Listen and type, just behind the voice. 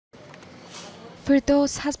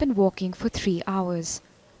Firdaus has been walking for 3 hours,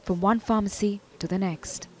 from one pharmacy to the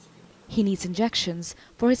next. He needs injections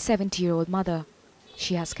for his 70-year-old mother.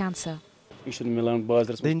 She has cancer.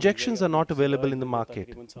 The injections are not available in the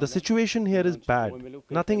market. The situation here is bad.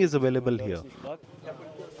 Nothing is available here.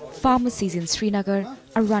 Pharmacies in Srinagar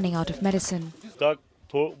are running out of medicine.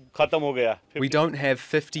 We don't have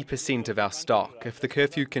 50% of our stock. If the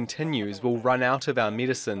curfew continues, we'll run out of our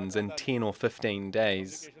medicines in 10 or 15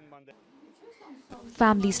 days.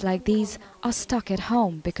 Families like these are stuck at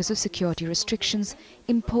home because of security restrictions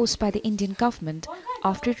imposed by the Indian government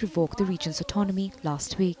after it revoked the region's autonomy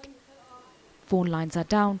last week. Phone lines are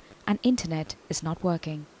down and internet is not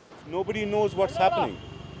working. Nobody knows what's happening.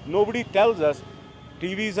 Nobody tells us.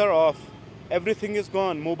 TVs are off. Everything is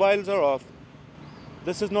gone. Mobiles are off.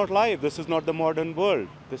 This is not life. This is not the modern world.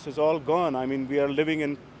 This is all gone. I mean, we are living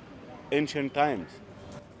in ancient times.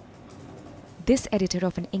 This editor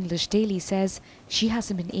of an English daily says she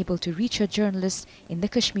hasn't been able to reach her journalists in the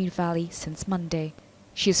Kashmir Valley since Monday.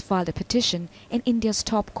 She has filed a petition in India's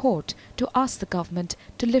top court to ask the government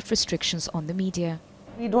to lift restrictions on the media.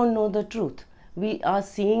 We don't know the truth. We are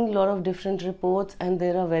seeing a lot of different reports and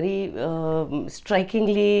there are very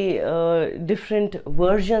strikingly different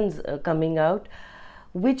versions coming out.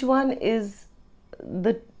 Which one is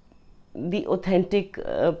the authentic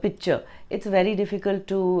picture? It's very difficult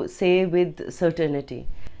to say with certainty.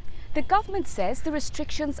 The government says the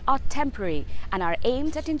restrictions are temporary and are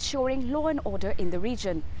aimed at ensuring law and order in the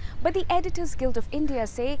region. But the Editors Guild of India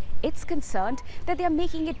say it's concerned that they are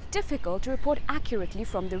making it difficult to report accurately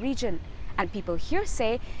from the region. And people here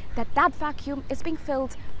say that that vacuum is being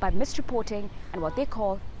filled by misreporting and what they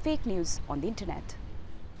call fake news on the internet.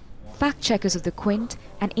 Fact-checkers of the Quint,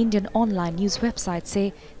 an Indian online news website,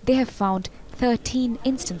 say they have found 13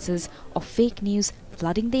 instances of fake news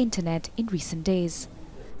flooding the internet in recent days.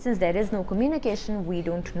 Since there is no communication, we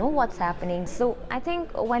don't know what's happening. So I think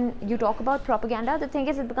when you talk about propaganda, the thing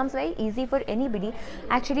is it becomes very easy for anybody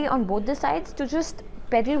actually on both the sides to just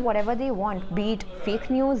peddle whatever they want, be it fake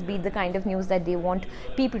news, be it the kind of news that they want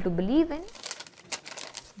people to believe in.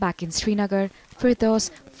 Back in Srinagar, Firdaus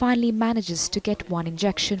finally manages to get one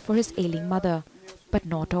injection for his ailing mother, but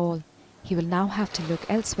not all. He will now have to look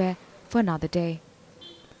elsewhere for another day.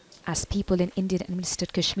 As people in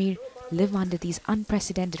Indian-administered Kashmir live under these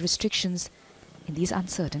unprecedented restrictions in these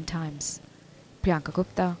uncertain times. Priyanka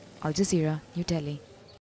Gupta, Al Jazeera, New Delhi.